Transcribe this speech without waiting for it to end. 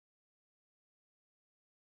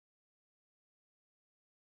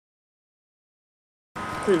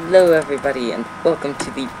Hello everybody, and welcome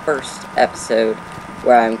to the first episode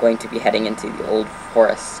where I'm going to be heading into the old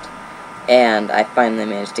forest. And I finally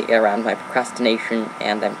managed to get around my procrastination,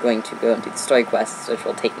 and I'm going to go and do the story quests, which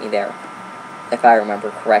will take me there, if I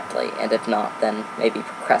remember correctly, and if not, then maybe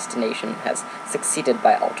procrastination has succeeded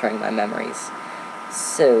by altering my memories.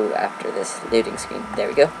 So, after this loading screen, there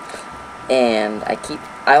we go. And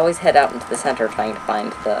I always head out into the center trying to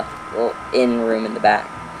find the little inn room in the back,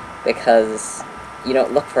 because you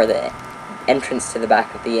don't look for the entrance to the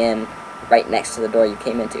back of the inn right next to the door you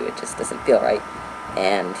came into. It just doesn't feel right.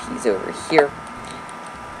 And he's over here.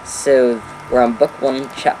 So we're on book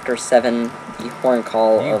 1, chapter 7, the horn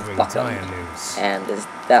call of Buckland. And is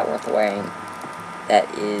that worth wearing? That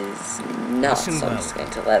is not, so I'm just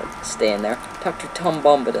going to let it stay in there. Talk to Tom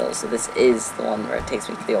Bombadil. So this is the one where it takes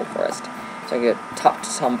me to the old forest. So I go talk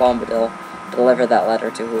to Tom Bombadil, deliver that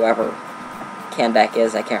letter to whoever Kandak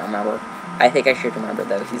is, I can't remember. I think I should remember,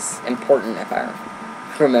 though. He's important, if I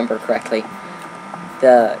remember correctly.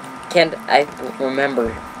 I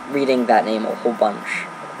remember reading that name a whole bunch,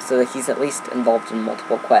 so that he's at least involved in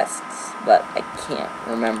multiple quests, but I can't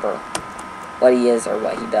remember what he is, or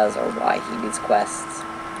what he does, or why he needs quests.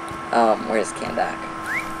 Where's Kandak?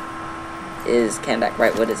 Is Kandak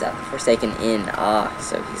right? What is that? The Forsaken Inn. Ah,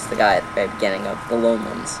 so he's the guy at the very beginning of the Lone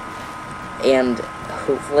Ones. And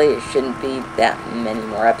hopefully it shouldn't be that many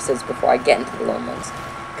more episodes before I get into the Lone Ones,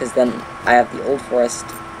 because then I have the Old Forest,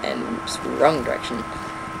 and oops, wrong direction,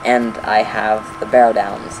 and I have the Barrow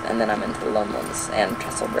Downs, and then I'm into the Lone Ones, and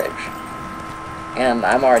Trestle Bridge. And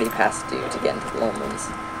I'm already past due to get into the Lone Ones.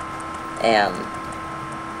 And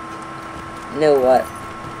you know what?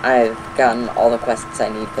 I've gotten all the quests I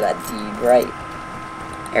need for that deed, right?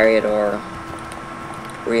 Eriador,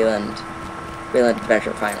 Breland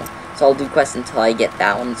Adventure Final. So I'll do quests until I get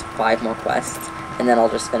that one, so 5 more quests, and then I'll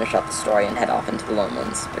just finish up the story and head off into the Lone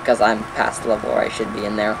Ones, because I'm past the level where I should be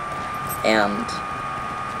in there, and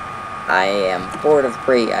I am bored of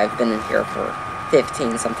Bree. I've been in here for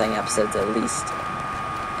 15-something episodes at least,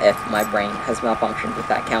 if my brain has malfunctioned with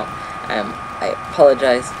that count. I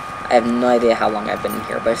apologize. I have no idea how long I've been in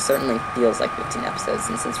here, but it certainly feels like 15 episodes,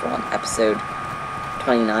 and since we're on episode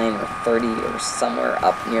 29 or 30 or somewhere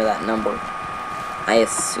up near that number, I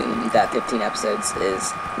assume that 15 episodes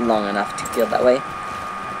is long enough to feel that way.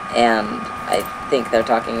 And I think they're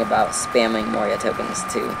talking about spamming Moria tokens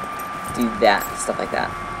to do that, stuff like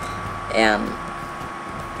that. And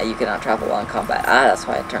you cannot travel while in combat. Ah, that's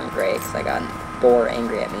why it turned gray, because I got Boar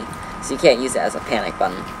angry at me. So you can't use it as a panic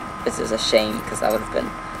button. This is a shame, because that would have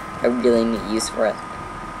been a really neat use for it.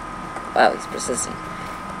 Wow, he's persistent.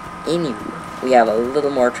 Anywho, we have a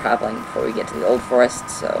little more traveling before we get to the Old Forest,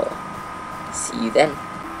 so see you then.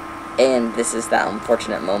 And this is that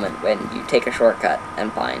unfortunate moment when you take a shortcut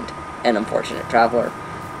and find an unfortunate traveler,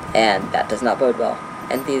 and that does not bode well.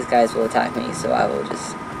 And these guys will attack me, so I will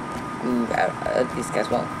just move out. These guys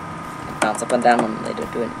won't bounce up and down on them. They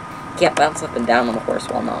don't do it. You can't bounce up and down on a horse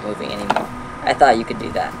while not moving anymore. I thought you could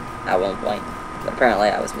do that at one point, but apparently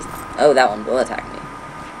I was oh, that one will attack me.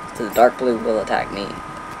 So the dark blue will attack me.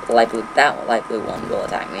 The light blue, that light blue one will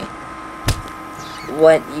attack me.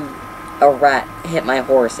 What you... A rat hit my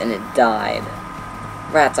horse and it died.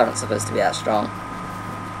 Rats aren't supposed to be that strong.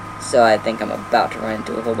 So I think I'm about to run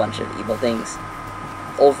into a whole bunch of evil things.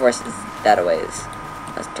 Old Forest is that a ways.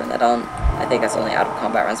 Let's turn that on. I think that's only out of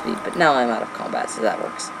combat run speed, but now I'm out of combat, so that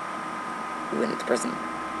works. Ooh, and it's prison.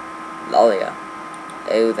 Lalia.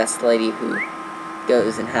 Oh, that's the lady who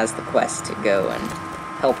goes and has the quest to go and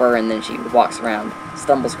help her, and then she walks around,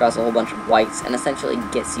 stumbles across a whole bunch of whites, and essentially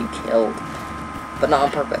gets you killed. But not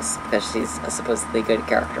on purpose, because she's a supposedly good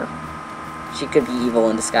character. She could be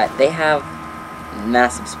evil in disguise. They have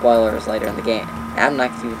massive spoilers later in the game. I'm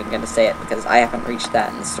not even going to say it, because I haven't reached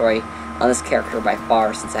that in the story on this character by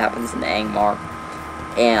far, since it happens in the Angmar.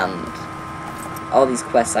 And all these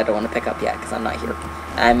quests I don't want to pick up yet, because I'm not here.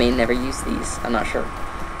 I may never use these, I'm not sure.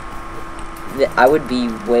 It would be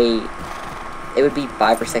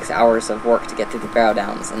 5 or 6 hours of work to get through the Barrow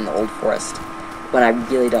Downs in the Old Forest, when I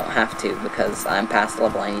really don't have to, because I'm past the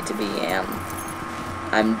level I need to be, and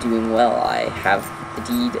I'm doing well. I have the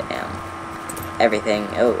deed and everything.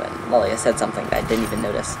 Oh, and Lalia said something that I didn't even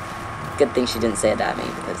notice. Good thing she didn't say it at me,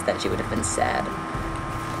 because then she would have been sad.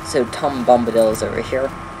 So Tom Bombadil is over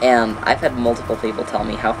here, and I've had multiple people tell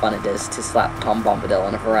me how fun it is to slap Tom Bombadil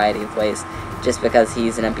in a variety of ways, just because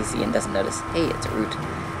he's an NPC and doesn't notice, hey, it's a root,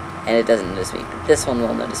 and it doesn't notice me, but this one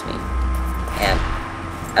will notice me. And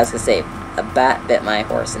I was going to say, a bat bit my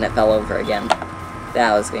horse and it fell over again.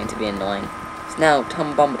 That was going to be annoying. It's now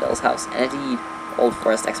Tom Bombadil's house, and indeed, Old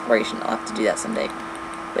Forest exploration. I'll have to do that someday.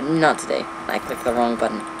 But not today. I clicked the wrong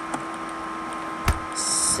button.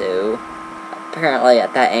 So, apparently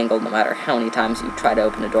at that angle, no matter how many times you try to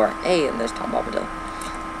open a door, hey, and there's Tom Bombadil.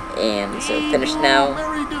 And so finished now.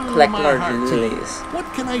 Collect large lilies. What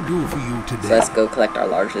can I do for you today? So let's go collect our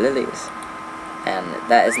large lilies. And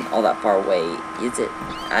that isn't all that far away, is it?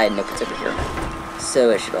 I know it's over here. So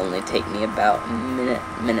it should only take me about a minute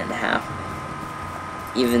and a half.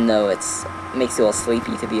 Even though it makes you all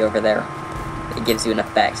sleepy to be over there. It gives you an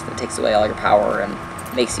effect that takes away all your power and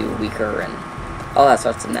makes you weaker and all that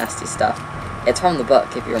sorts of nasty stuff. It's from the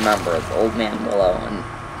book, if you remember, the Old Man Willow and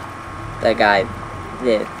the guy,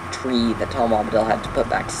 the tree that Tom Bombadil had to put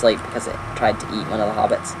back to sleep because it tried to eat one of the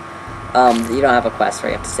hobbits. You don't have a quest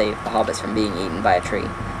where you have to save the hobbits from being eaten by a tree,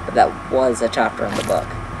 but that was a chapter in the book.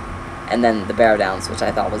 And then the Bear Downs, which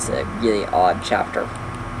I thought was a really odd chapter.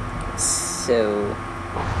 So,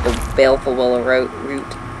 the Baleful Willow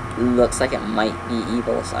route looks like it might be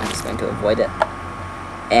evil, so I'm just going to avoid it.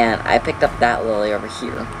 And I picked up that lily over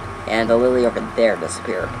here, and the lily over there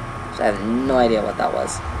disappeared. So I have no idea what that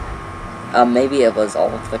was. Maybe it was all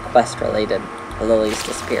of the quest-related lilies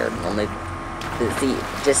disappeared. Only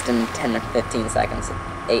just in 10 or 15 seconds, it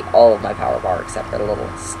ate all of my power bar except for a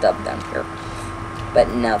little stub down here. But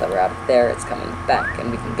now that we're out of there, it's coming back,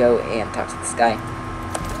 and we can go and talk to the sky.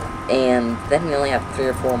 And then we only have 3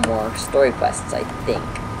 or 4 more story quests, I think.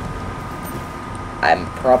 I'm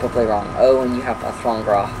probably wrong. Oh, and you have a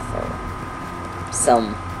Throngroth, or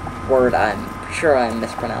some word I'm sure I'm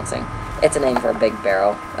mispronouncing. It's a name for a big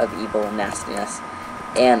barrel of evil and nastiness.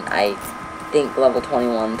 And I think level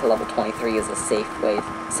 21 to level 23 is a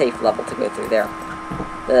safe level to go through there.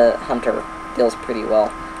 The hunter deals pretty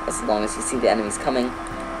well, as long as you see the enemies coming.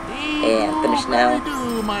 And finish now,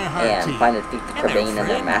 and find and defeat the Crebain and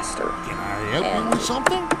their master. Can I help you with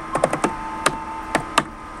something?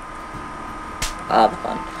 The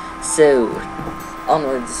fun. So,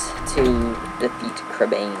 onwards to defeat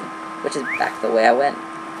Crebain, which is back the way I went.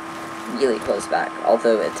 Really close back,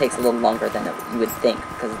 although it takes a little longer than you would think,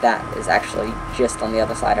 because that is actually just on the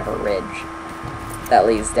other side of a ridge that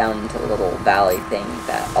leads down into the little valley thing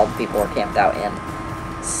that all the people are camped out in.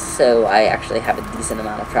 So I actually have a decent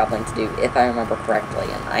amount of traveling to do, if I remember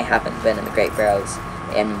correctly, and I haven't been in the Great Barrows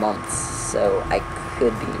in months, so I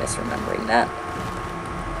could be misremembering that.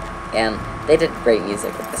 And they did great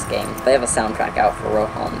music with this game. They have a soundtrack out for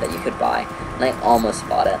Rohan that you could buy, and I almost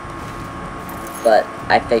bought it. But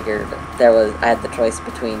I figured I had the choice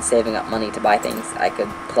between saving up money to buy things I could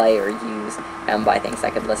play or use, and buy things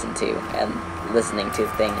I could listen to, and listening to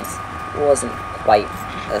things wasn't quite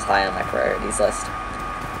as high on my priorities list.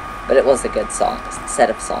 But it was a good set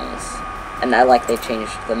of songs, and I like they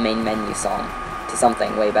changed the main menu song to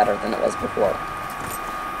something way better than it was before.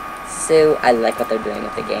 So I like what they're doing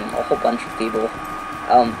with the game. A whole bunch of people,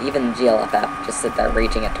 even GLFF, just sit there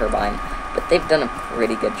raging at Turbine, but they've done a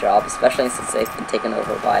pretty good job, especially since they've been taken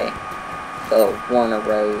over by the Warner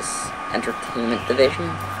Bros. Entertainment division,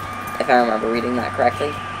 if I remember reading that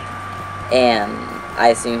correctly. And I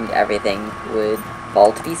assumed everything would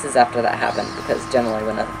fall to pieces after that happened, because generally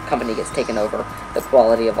when a company gets taken over, the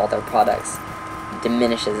quality of all their products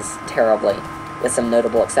diminishes terribly, with some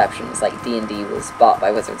notable exceptions, like D&D was bought by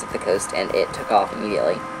Wizards of the Coast, and it took off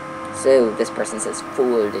immediately. So this person says,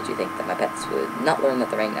 "Fool, did you think that my pets would not learn that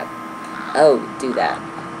the ring now?" Oh, do that.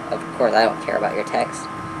 Of course, I don't care about your text.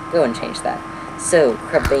 Go and change that. So,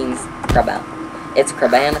 Crebain. It's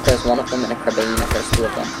Creban if there's one of them, and a Crebain if there's 2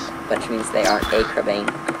 of them, which means they aren't a Crebain.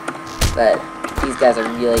 But these guys are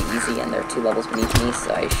really easy, and they're 2 levels beneath me,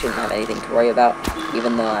 so I shouldn't have anything to worry about,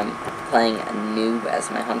 even though I'm playing a noob as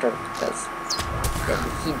my hunter, because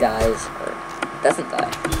if he dies, or doesn't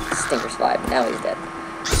die, Stinker survived, now he's dead.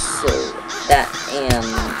 So, that and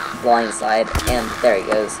Blindside, and there he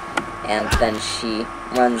goes. And then she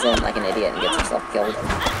runs in like an idiot and gets herself killed.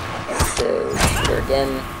 So, shoot her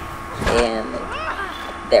again, and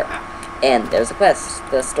there. And there's a quest.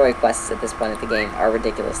 The story quests at this point of the game are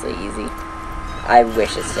ridiculously easy. I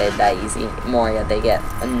wish it stayed that easy. Moria, they get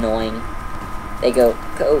annoying. They go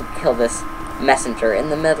kill this messenger in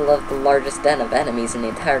the middle of the largest den of enemies in the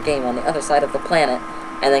entire game on the other side of the planet,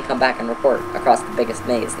 and then come back and report across the biggest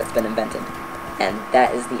maze that's been invented. And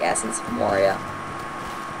that is the essence of Moria.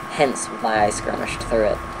 Hence why I skirmished through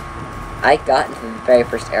it. I got into the very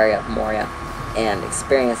first area of Moria and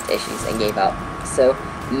experienced issues and gave up. So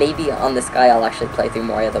maybe on this guy I'll actually play through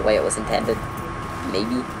Moria the way it was intended.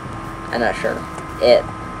 Maybe. I'm not sure.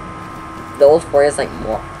 The old Moria is like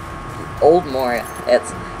old Moria.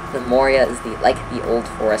 The Moria is like the old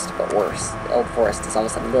forest but worse. The old forest is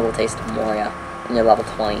almost a little taste of Moria when you're level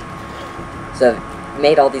 20. So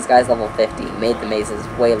made all these guys level 50, made the mazes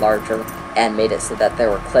way larger, and made it so that there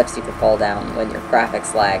were cliffs you could fall down when your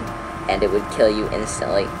graphics lagged, and it would kill you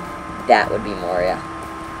instantly. That would be Moria.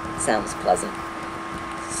 Sounds pleasant.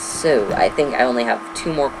 So, I think I only have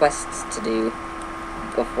 2 more quests to do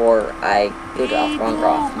before I go to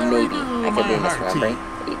Wakthrough. Maybe. I could be misremembering.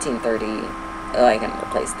 1830. Oh, I can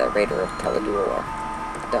replace the Raider of Teledual, or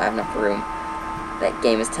don't have enough room. That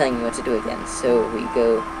game is telling me what to do again. So, we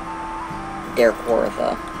go Darecore with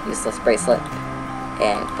a useless bracelet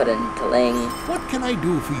and put it into Ling. What can I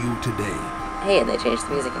do for you today? Hey, and they changed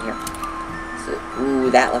the music in here. So,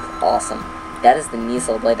 ooh, that looks awesome. That is the neatest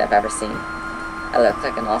little blade I've ever seen. I look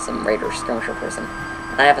like an awesome Raider skirmisher person.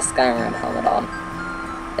 And I have a Skyrim helmet on.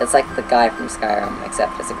 It's like the guy from Skyrim,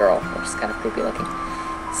 except it's a girl, which is kind of creepy looking.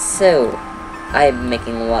 So, I'm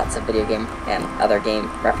making lots of video game and other game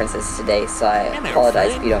references today, so I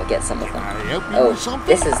apologize if you don't get some of them. Oh,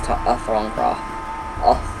 this is Wakthrough.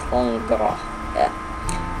 Wakthrough. Yeah,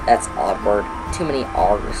 that's odd word. Too many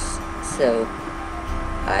R's. So,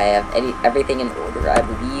 I have everything in order, I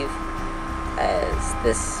believe. Is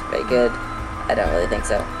this very good? I don't really think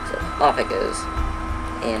so. So, off it goes.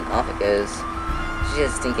 And off it goes.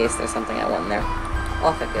 Just in case there's something I want in there.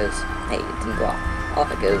 Off it goes. Hey, it didn't go off.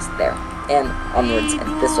 Off it goes there. And onwards,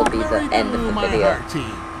 and this will be the end of the video.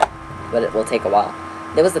 But it will take a while.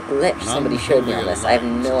 There was a glitch somebody showed me on this. I have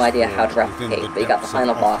no idea how to replicate, but you got the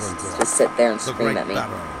final boss to just sit there and scream at me.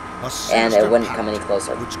 And it wouldn't come any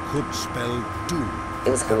closer. It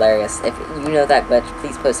was hilarious. If you know that glitch,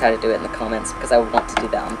 please post how to do it in the comments, because I want to do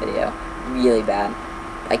that on video. Really bad.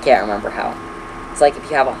 I can't remember how. It's like if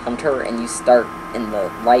you have a hunter and you start in the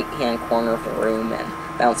right-hand corner of the room and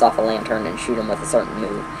bounce off a lantern and shoot him with a certain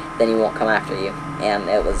move, then he won't come after you. And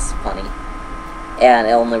it was funny. And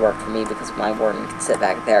it only worked for me because my warden could sit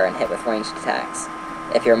back there and hit with ranged attacks.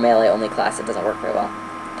 If you're a melee-only class, it doesn't work very well.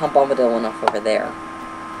 Tom Bombadil went off over there.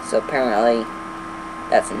 So apparently,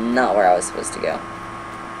 that's not where I was supposed to go.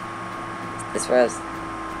 This where I was...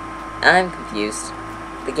 I'm confused.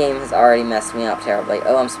 The game has already messed me up terribly.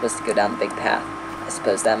 Oh, I'm supposed to go down the big path. I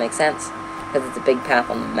suppose that makes sense. Because it's a big path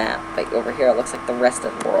on the map. But over here, it looks like the rest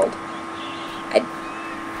of the world.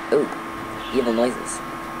 Ooh, evil noises.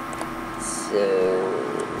 So...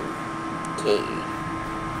 okay.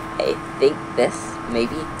 I think this,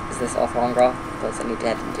 maybe, is this Wakthrough place I need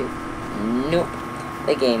to head into? Nope.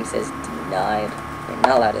 The game says denied. You're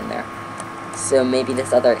not allowed in there. So maybe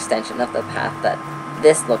this other extension of the path that...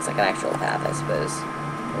 this looks like an actual path, I suppose.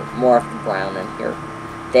 More of the brown in here.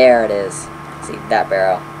 There it is. See, that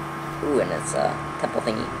barrel. Ooh, and it's a temple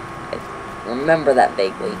thingy. I remember that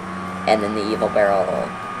vaguely. And then the evil barrel.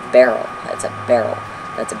 Barrel. That's a barrel.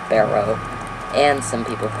 That's a barrow. And some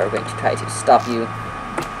people are going to try to stop you.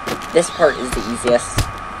 This part is the easiest.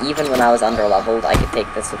 Even when I was underleveled, I could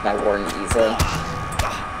take this with my warden easily.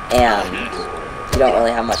 And you don't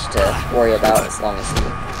really have much to worry about as long as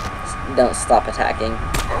you don't stop attacking.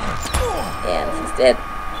 And he's dead.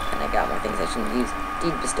 And I got more things I shouldn't use.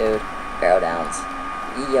 Deed bestowed. Barrow downs.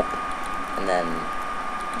 Yep. And then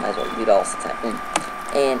might as well lead all attack. Boom.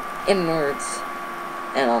 And inwards.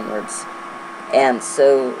 And onwards. And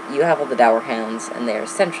so you have all the Dower Hounds, and they're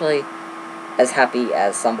essentially as happy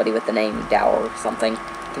as somebody with the name Dower or something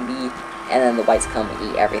can be. And then the Whites come and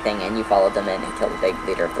eat everything, and you follow them in and kill the big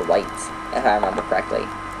leader of the Whites, if I remember correctly.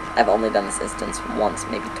 I've only done this instance once,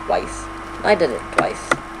 maybe twice. I did it twice.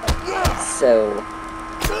 So,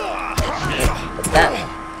 with that,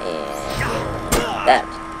 and that,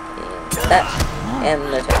 and that, and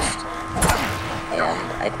the toast. And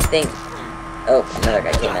I think, oh, another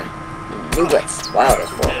guy came in. New Blitz. Wow, there's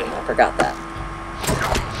 4 of them. I forgot that.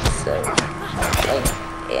 So,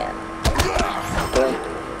 and doink.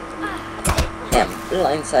 And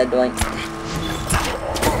blindside doink.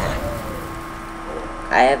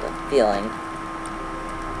 I have a feeling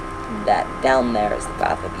that down there is the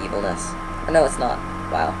path of evilness. Or no, it's not.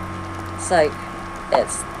 Wow. Psych.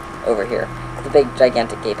 It's over here. The big,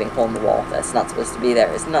 gigantic, gaping hole in the wall that's not supposed to be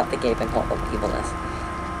there is not the gaping hole of evilness.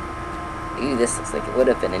 Ooh, this looks like it would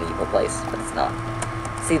have been an evil place, but it's not.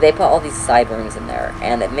 See, they put all these side rooms in there,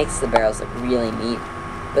 and it makes the barrels look really neat,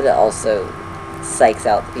 but it also psychs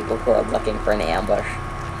out the people who are looking for an ambush.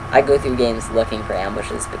 I go through games looking for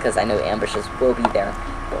ambushes because I know ambushes will be there,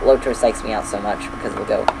 but Lotro psychs me out so much because we'll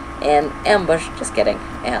go, and ambush, just kidding,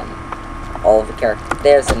 and all of the characters,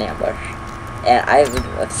 there's an ambush. And I would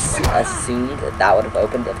have assumed that that would have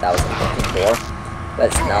opened if that was a looking door. But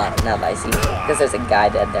it's not, now that I see, because there's a guy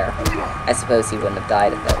dead there. I suppose he wouldn't have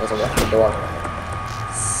died if that was a working door.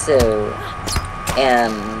 So,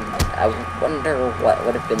 and I wonder what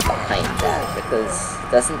would have been behind that, because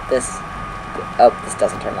doesn't this Oh, this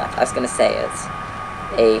doesn't turn left. I was gonna say it's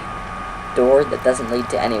a door that doesn't lead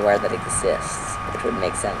to anywhere that exists, which would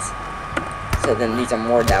make sense. So then these are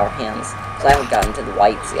more dour hands. So I haven't gotten to the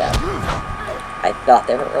whites yet. I thought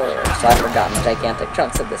they were earlier, so I've forgotten gigantic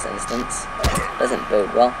chunks of this instance. Doesn't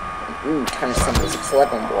bode well. Ooh, turns some of this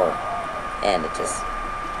Celebrimbor. And it just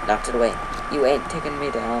knocked it away. You ain't taking me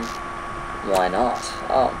down. Why not?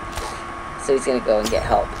 Oh. So he's gonna go and get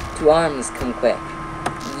help. To arms, come quick.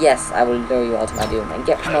 Yes, I will lure you all to my doom and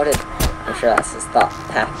get promoted. I'm sure that's his thought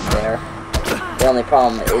path there. The only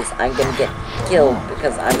problem is I'm gonna get killed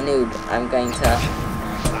because I'm a noob. I'm going to...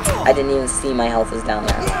 I didn't even see my health was down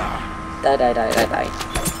there. Die, die, die, die, die.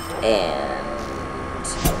 And...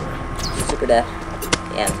 super death.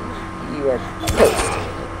 And you are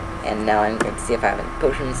toast. And now I'm going to see if I have any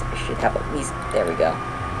potions. I should have at least... there we go.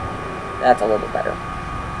 That's a little better.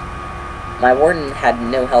 My Warden had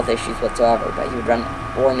no health issues whatsoever, but he would run...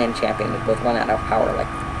 Warden and Champion would both run out of power, like,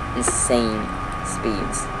 insane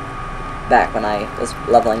speeds. Back when I was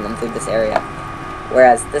leveling them through this area.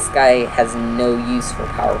 Whereas this guy has no use for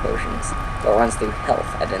power potions, but runs through health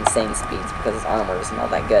at insane speeds because his armor isn't all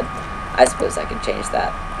that good. I suppose I could change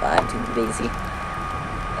that, but I'm too lazy.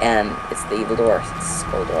 And it's the evil door, it's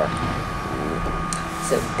Skull Door.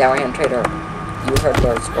 So, Dowerhand Trader, you heard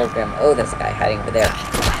Lord Scorpion. Oh, there's a guy hiding over there,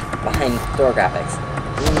 behind door graphics.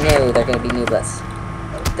 No, they're gonna be noobless.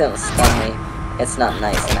 Don't stun me. It's not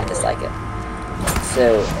nice, and I dislike it.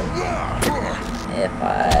 So, if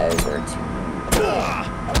I were to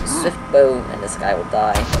Swift Bow, and this guy will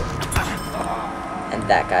die, and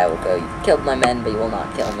that guy will go, you've killed my men, but you will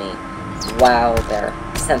not kill me. Wow, their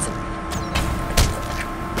sense of...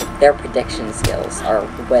 their prediction skills are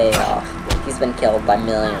way off. He's been killed by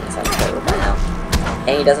millions, I'm sure, by now.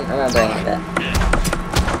 And he doesn't remember any of it.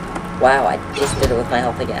 Wow, I just did it with my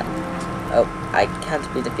health again. Oh, I can't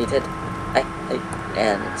be defeated.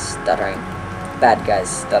 And stuttering. Bad guys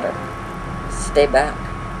stutter. Stay back.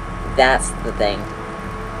 That's the thing.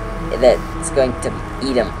 That's going to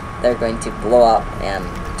eat them. They're going to blow up and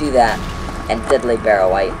do that. And Diddly Barrow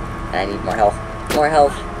White. And I need more health. More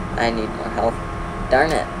health. I need more health.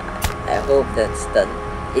 Darn it. I hope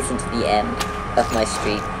isn't the end of my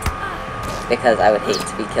streak. Because I would hate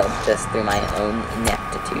to be killed just through my own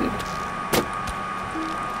ineptitude.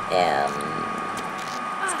 And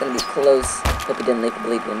it's gonna be close. Hope he didn't leave a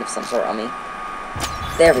bleed wound of some sort on me.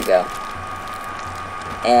 There we go.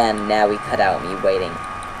 And now we cut out me waiting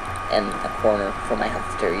in a corner for my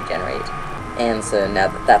health to regenerate. And so now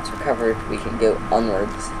that that's recovered, we can go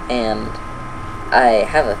onwards. And I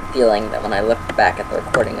have a feeling that when I look back at the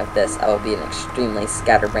recording of this, I will be an extremely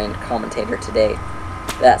scatterbrained commentator today.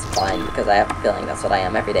 That's fine, because I have a feeling that's what I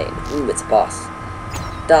am every day. Ooh, it's a boss.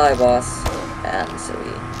 Die, boss. And so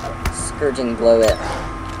we Scourging Blow it,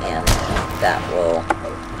 and that will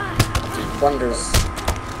do wonders.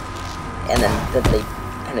 And then Deadly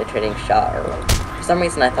Penetrating Shot, or for some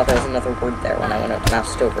reason I thought there was another word there when I went up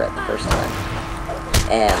moused over it the first time.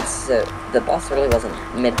 And so the boss really wasn't,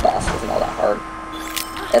 mid-boss wasn't all that hard.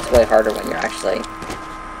 It's way harder when you're actually...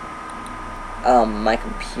 my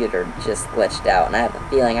computer just glitched out, and I have a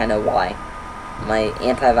feeling I know why. My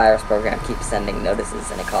antivirus program keeps sending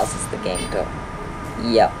notices, and it causes the game to...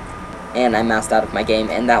 Yep. And I moused out of my game,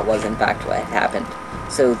 and that was in fact what happened.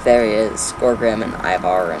 So there he is, Scorgrim and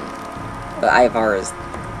Ivar, and... But Ivar is...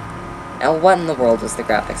 Now what in the world was the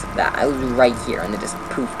graphics of that? I was right here, and it just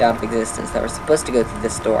poofed out of existence. They were supposed to go through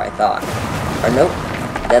this door, I thought. Or nope,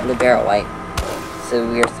 Deadly Barrow White. So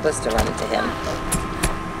we were supposed to run into him.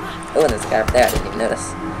 Oh, and there's a guy up there, I didn't even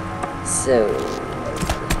notice. So,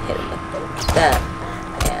 hit him with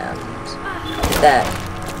that,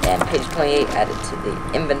 and page 28 added to the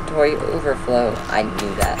inventory overflow. I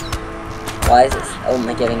knew that. Why is it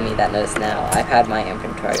only giving me that notice now? I've had my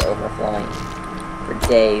inventory overflowing for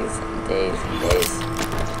days and days and days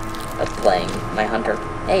of playing my hunter.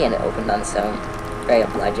 Hey, and it opened on its own. Very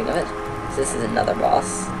obliging of it. So this is another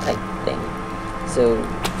boss type thing. So,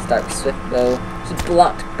 start with Swift Bow. He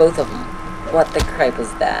blocked both of them. What the cripe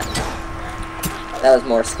was that? That was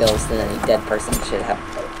more skills than any dead person should have.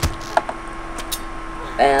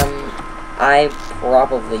 I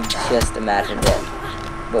probably just imagined it.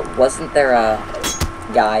 But wasn't there a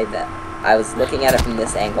guy that... I was looking at it from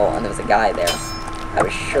this angle, and there was a guy there. I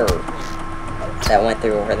was sure that went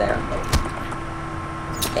through over there.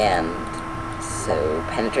 And so,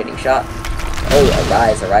 penetrating shot. Oh,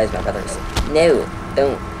 arise, my brothers. No,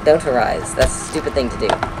 don't arise. That's a stupid thing to do.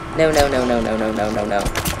 No.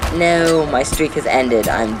 No, my streak has ended.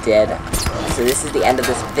 I'm dead. So this is the end of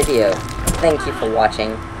this video. Thank you for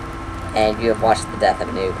watching, and you have watched the death of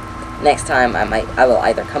a noob. next time I will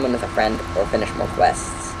either come in with a friend or finish more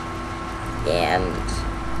quests. And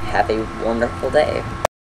have a wonderful day.